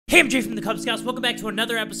Hey, I'm Jay from the Kubz Scouts. Welcome back to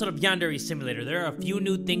another episode of Yandere Simulator. There are a few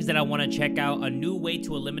new things that I want to check out, a new way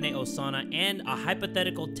to eliminate Osana, and a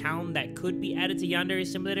hypothetical town that could be added to Yandere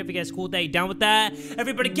Simulator. If you guys cool with that, you down with that?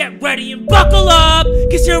 Everybody get ready and buckle up,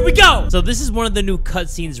 because here we go! So this is one of the new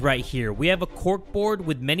cutscenes right here. We have a corkboard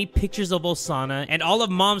with many pictures of Osana, and all of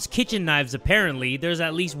Mom's kitchen knives, apparently. There's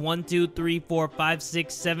at least 1, 2, 3, 4, 5,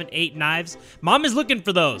 6, 7, 8 knives. Mom is looking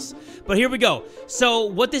for those. But here we go. So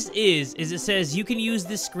what this is it says you can use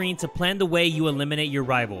this screen to plan the way you eliminate your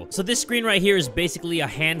rival. So this screen right here is basically a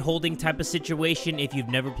hand-holding type of situation. If you've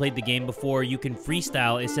never played the game before, you can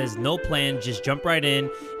freestyle. It says no plan, just jump right in.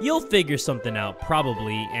 You'll figure something out,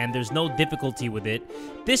 probably, and there's no difficulty with it.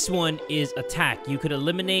 This one is attack. You could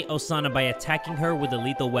eliminate Osana by attacking her with a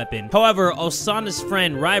lethal weapon. However, Osana's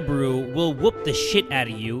friend Raiburu will whoop the shit out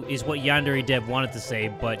of you, is what Yandere Dev wanted to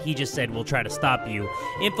say, but he just said we'll try to stop you.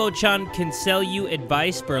 Info-chan can sell you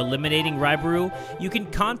advice for eliminating Raiburu. You can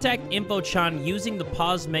contact Info-chan using the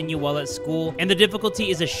pause menu while at school, and the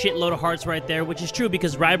difficulty is a shitload of hearts right there, which is true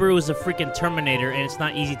because Raiburu is a freaking Terminator and it's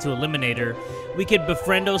not easy to eliminate her. We could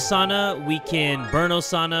befriend Osana, we can burn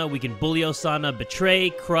Osana, we can bully Osana,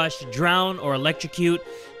 betray, crush, drown, or electrocute.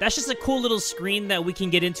 That's just a cool little screen that we can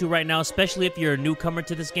get into right now, especially if you're a newcomer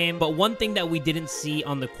to this game. But one thing that we didn't see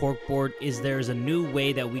on the corkboard is there's a new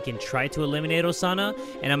way that we can try to eliminate Osana,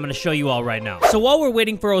 and I'm going to show you all right now. So while we're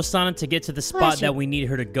waiting for Osana to get to the spot that we need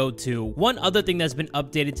her to go to, one other thing that's been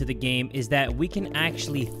updated to the game is that we can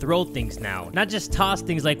actually throw things now. Not just toss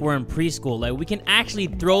things like we're in preschool. Like, we can actually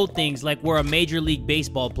throw things like we're a Major League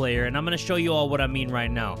Baseball player, and I'm going to show you all what I mean right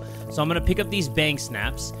now. So I'm going to pick up these bang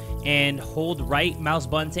snaps and hold right mouse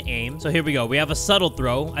button to aim. So here we go. We have a subtle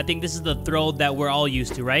throw. I think this is the throw that we're all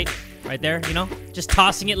used to, right? Right there, you know? Just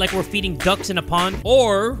tossing it like we're feeding ducks in a pond.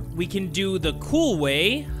 Or we can do the cool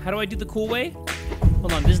way. How do I do the cool way?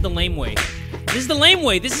 Hold on, this is the lame way. This is the lame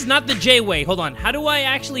way. This is not the J way. Hold on. How do I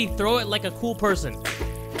actually throw it like a cool person?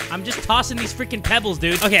 I'm just tossing these freaking pebbles,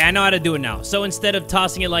 dude. Okay, I know how to do it now. So instead of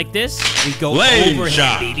tossing it like this, we go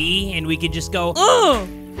overhead, baby, and we can just go, oh,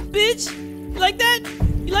 bitch, you like that?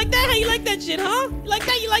 You like that? How you like that shit, huh? You like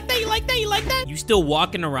that? You like that? You like that? You like that? You still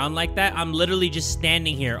walking around like that? I'm literally just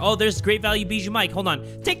standing here. Oh, there's Great Value Bijou Mike. Hold on.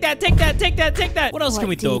 Take that, take that, take that, take that. What else can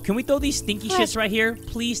we throw? Can we throw these stinky shits right here?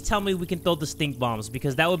 Please tell me we can throw the stink bombs,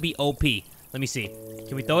 because that would be OP. Let me see.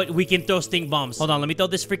 Can we throw it? We can throw stink bombs. Hold on, let me throw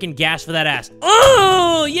this freaking gas for that ass.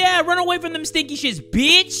 Oh, yeah, run away from them stinky shits,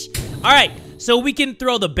 bitch. All right, so we can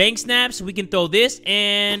throw the bank snaps, we can throw this,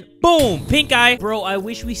 and boom, pink eye. Bro, I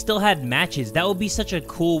wish we still had matches. That would be such a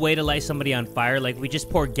cool way to light somebody on fire. Like, we just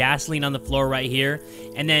pour gasoline on the floor right here,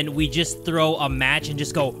 and then we just throw a match and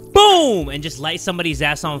just go boom, and just light somebody's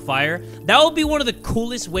ass on fire. That would be one of the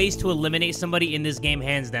coolest ways to eliminate somebody in this game,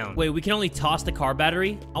 hands down. Wait, we can only toss the car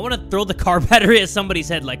battery? I want to throw the car battery at somebody's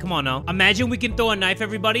head. Like, come on now. Imagine we can throw a knife,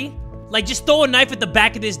 everybody. Like, just throw a knife at the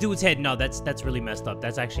back of this dude's head. No, that's really messed up.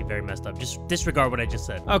 That's actually very messed up. Just disregard what I just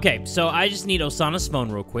said. Okay, so I just need Osana's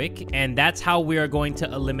phone real quick, and that's how we are going to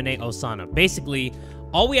eliminate Osana. Basically,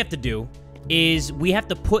 all we have to do is we have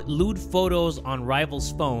to put lewd photos on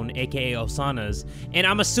Rival's phone, aka Osana's, and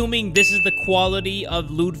I'm assuming this is the quality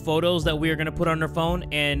of lewd photos that we are going to put on her phone,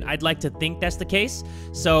 and I'd like to think that's the case.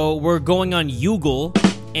 So we're going on Google,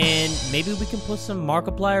 and maybe we can put some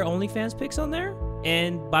Markiplier OnlyFans pics on there?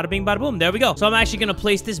 And bada bing, bada boom. There we go. So I'm actually going to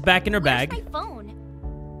place this back in her bag. Where's my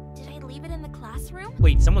phone? Did I leave it in the classroom?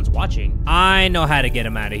 Wait, someone's watching. I know how to get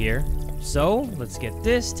him out of here. So let's get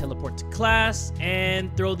this, teleport to class,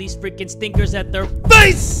 and throw these freaking stinkers at their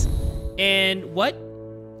face. And what?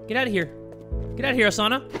 Get out of here. Get out of here,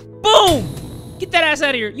 Osana. Boom! Get that ass out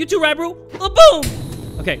of here. You too, Raiburu.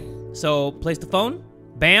 Boom! Okay, so place the phone.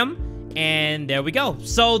 Bam. And there we go.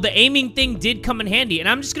 So the aiming thing did come in handy, and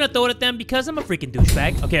I'm just gonna throw it at them because I'm a freaking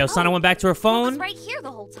douchebag. Okay, Osana went back to her phone. It was right here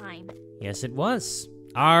the whole time. Yes, it was.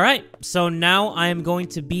 All right, so now I am going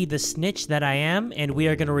to be the snitch that I am, and we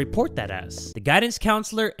are going to report that ass. The guidance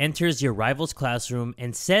counselor enters your rival's classroom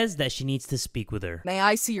and says that she needs to speak with her. May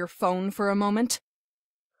I see your phone for a moment?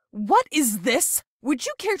 What is this? Would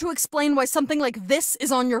you care to explain why something like this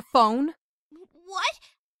is on your phone? What?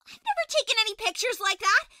 I've never taken any pictures like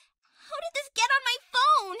that. How did this get on my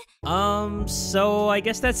phone? So I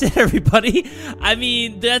guess that's it, everybody. I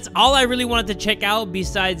mean, that's all I really wanted to check out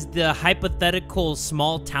besides the hypothetical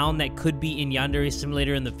small town that could be in Yandere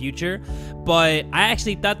Simulator in the future. But I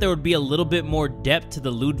actually thought there would be a little bit more depth to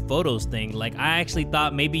the lewd photos thing. Like, I actually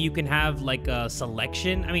thought maybe you can have, like, a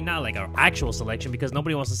selection. I mean, not like an actual selection because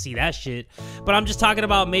nobody wants to see that shit. But I'm just talking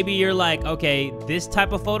about maybe you're like, okay, this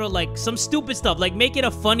type of photo, like some stupid stuff. Like, make it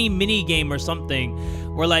a funny mini game or something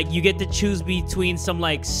where like you get to choose between some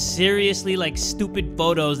like seriously like stupid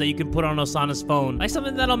photos that you can put on Osana's phone, like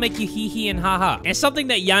something that'll make you hee hee and haha. And something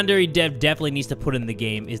that Yandere Dev definitely needs to put in the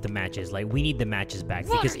game is the matches. Like, we need the matches back,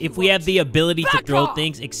 because if we have the ability to throw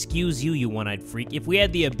things, excuse you, you one-eyed freak, if we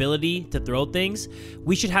had the ability to throw things,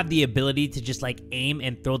 we should have the ability to just like aim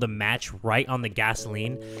and throw the match right on the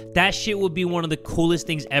gasoline. That shit would be one of the coolest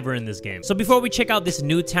things ever in this game. So before we check out this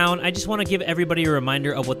new town, I just want to give everybody a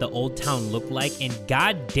reminder of what the old town looked like. And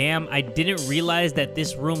goddamn, I didn't realize that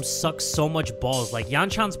this room sucks so much balls. Like,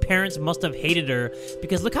 Yanchan's parents must have hated her,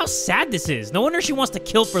 because look how sad this is. No wonder she wants to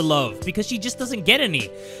kill for love, because she just doesn't get any.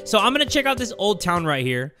 So I'm gonna check out this old town right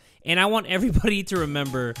here, and I want everybody to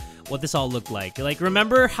remember what this all looked like. Like,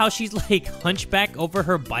 remember how she's like hunchback over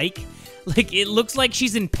her bike? Like, it looks like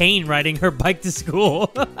she's in pain riding her bike to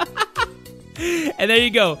school. And there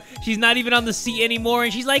you go. She's not even on the seat anymore,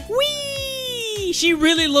 and she's like, whee! She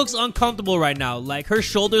really looks uncomfortable right now. Like, her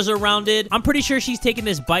shoulders are rounded. I'm pretty sure she's taking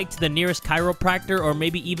this bike to the nearest chiropractor or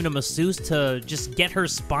maybe even a masseuse to just get her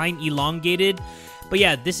spine elongated. But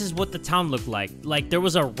yeah, this is what the town looked like. Like, there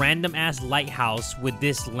was a random-ass lighthouse with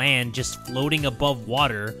this land just floating above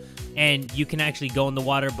water. And you can actually go in the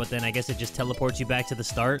water, but then I guess it just teleports you back to the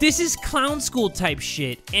start. This is clown school type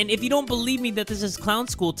shit. And if you don't believe me that this is clown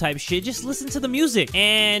school type shit, just listen to the music.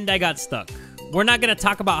 And I got stuck. We're not going to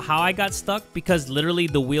talk about how I got stuck, because literally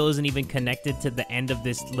the wheel isn't even connected to the end of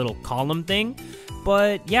this little column thing.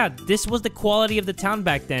 But yeah, this was the quality of the town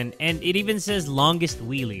back then. And it even says longest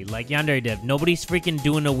wheelie, like Yandere Dev. Nobody's freaking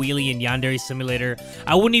doing a wheelie in Yandere Simulator.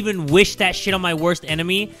 I wouldn't even wish that shit on my worst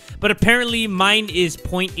enemy. But apparently mine is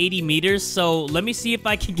 0.80 meters. So let me see if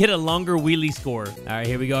I can get a longer wheelie score. All right,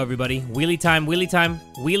 here we go, everybody. Wheelie time, wheelie time.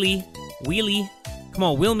 Wheelie, wheelie. Come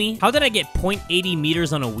on, wheel me. How did I get 0.80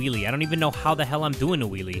 meters on a wheelie? I don't even know how the hell I'm doing a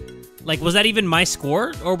wheelie. Like, was that even my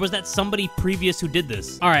score? Or was that somebody previous who did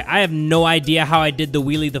this? All right, I have no idea how I did the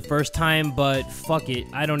wheelie the first time, but fuck it.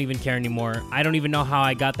 I don't even care anymore. I don't even know how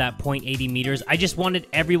I got that 0.80 meters. I just wanted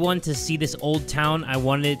everyone to see this old town. I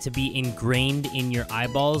wanted it to be ingrained in your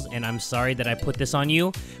eyeballs, and I'm sorry that I put this on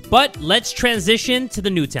you. But let's transition to the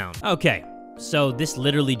new town. Okay. So this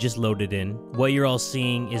literally just loaded in. What you're all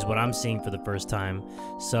seeing is what I'm seeing for the first time.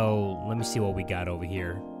 So let me see what we got over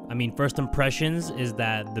here. I mean, first impressions is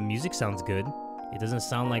that the music sounds good. It doesn't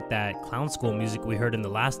sound like that clown school music we heard in the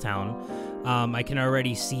last town. I can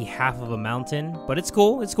already see half of a mountain, but it's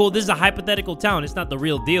cool. It's cool. This is a hypothetical town. It's not the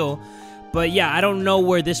real deal. But yeah, I don't know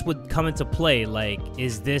where this would come into play. Like,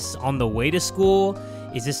 is this on the way to school?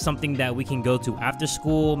 Is this something that we can go to after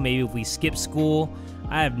school? Maybe if we skip school?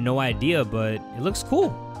 I have no idea, but it looks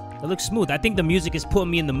cool. It looks smooth. I think the music is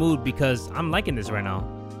putting me in the mood, because I'm liking this right now.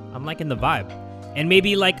 I'm liking the vibe. And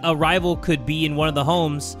maybe like a rival could be in one of the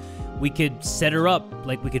homes. We could set her up.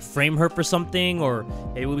 Like, we could frame her for something, or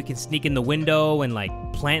maybe we can sneak in the window and like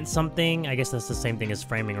plant something. I guess that's the same thing as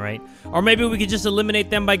framing, right? Or maybe we could just eliminate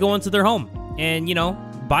them by going to their home and, you know,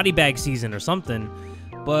 body bag season or something.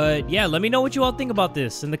 But yeah, let me know what you all think about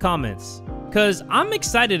this in the comments, because I'm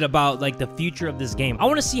excited about like the future of this game. I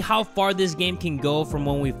want to see how far this game can go from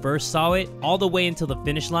when we first saw it all the way until the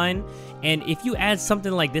finish line. And if you add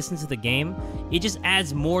something like this into the game, it just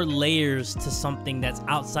adds more layers to something that's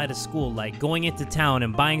outside of school, like going into town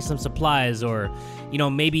and buying some supplies, or, you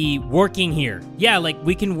know, maybe working here. Yeah, like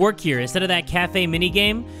we can work here instead of that cafe mini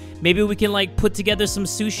game. Maybe we can like put together some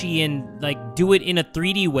sushi and like do it in a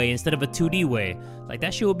 3D way instead of a 2D way. Like,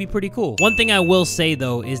 that shit would be pretty cool. One thing I will say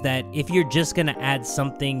though is that if you're just gonna add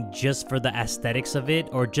something just for the aesthetics of it,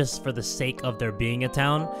 or just for the sake of there being a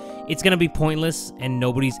town, it's gonna be pointless and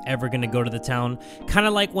nobody's ever gonna go to the town. Kind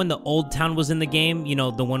of like when the old town was in the game, you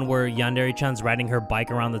know, the one where Yandere-chan's riding her bike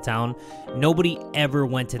around the town. Nobody ever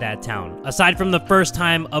went to that town, aside from the first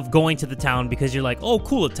time of going to the town, because you're like, oh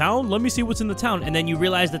cool, a town? Let me see what's in the town. And then you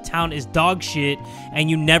realize the town is dog shit and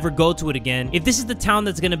you never go to it again. If this is the town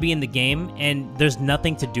that's gonna be in the game and there's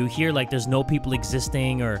nothing to do here, like there's no people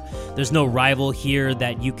existing, or there's no rival here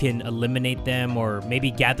that you can eliminate them, or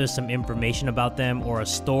maybe gather some information about them, or a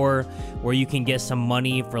store where you can get some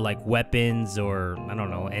money for like weapons, or I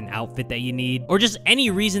don't know, an outfit that you need, or just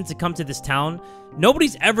any reason to come to this town,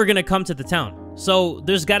 nobody's ever gonna come to the town. So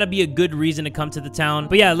there's gotta be a good reason to come to the town.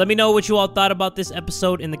 But yeah, let me know what you all thought about this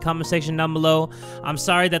episode in the comment section down below. I'm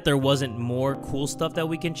sorry that there wasn't more cool stuff that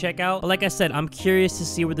we can check out, but like I said, I'm curious to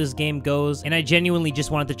see where this game goes, and I genuinely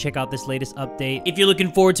just wanted to check out this latest update. If you're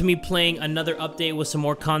looking forward to me playing another update with some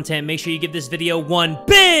more content, make sure you give this video one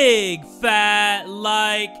big fat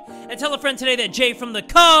like, and tell a friend today that Jay from the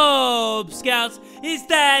Kubz Scouts is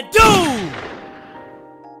that dude!